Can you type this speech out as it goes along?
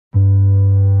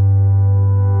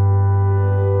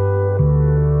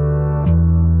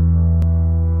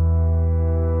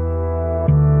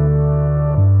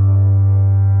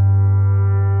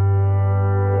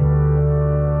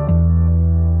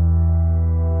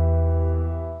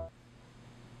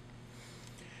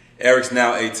Eric's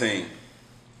now 18,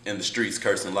 in the streets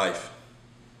cursing life.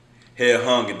 Head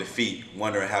hung in defeat,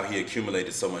 wondering how he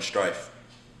accumulated so much strife.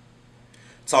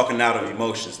 Talking out of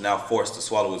emotions, now forced to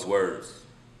swallow his words.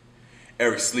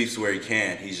 Eric sleeps where he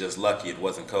can, he's just lucky it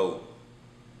wasn't cold.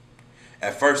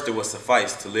 At first it would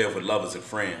suffice to live with lovers and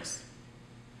friends,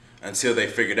 until they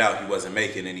figured out he wasn't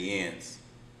making any ends.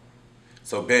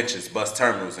 So benches, bus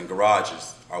terminals, and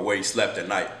garages are where he slept at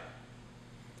night,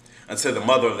 until the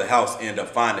mother of the house ended up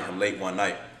finding him late one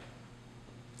night,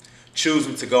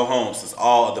 choosing to go home since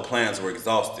all other plans were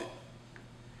exhausted.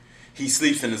 He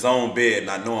sleeps in his own bed,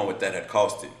 not knowing what that had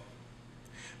costed.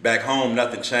 Back home,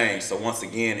 nothing changed, so once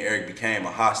again, Eric became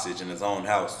a hostage in his own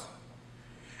house.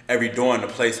 Every door in the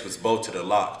place was bolted or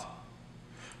locked.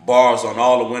 Bars on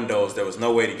all the windows, there was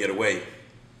no way to get away.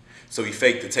 So he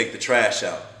faked to take the trash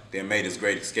out, then made his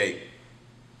great escape.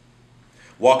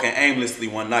 Walking aimlessly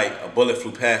one night, a bullet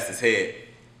flew past his head.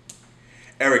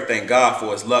 Eric thanked God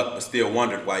for his luck, but still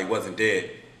wondered why he wasn't dead.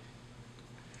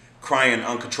 Crying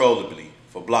uncontrollably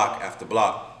for block after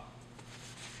block,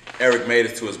 Eric made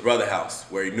it to his brother's house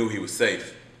where he knew he was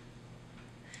safe.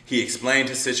 He explained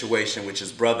his situation, which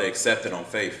his brother accepted on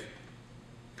faith.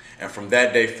 And from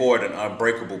that day forward, an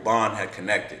unbreakable bond had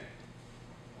connected.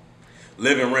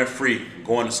 Living rent-free,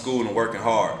 going to school and working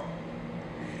hard.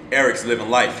 Eric's living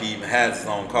life, he even has his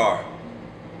own car.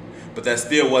 But that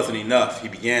still wasn't enough. He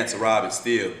began to rob and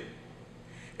steal.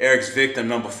 Eric's victim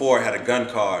number 4 had a gun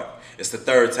card. It's the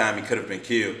 3rd time he could have been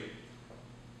killed.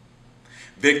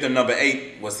 Victim number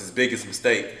 8 was his biggest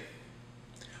mistake.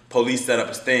 Police set up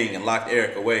a sting and locked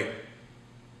Eric away.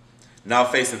 Now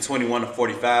facing 21 to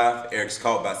 45, Eric's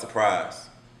caught by surprise.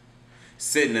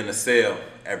 Sitting in a cell,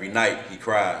 every night he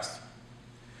cries.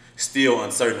 Still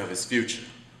uncertain of his future,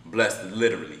 blessed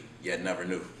literally, yet never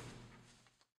knew.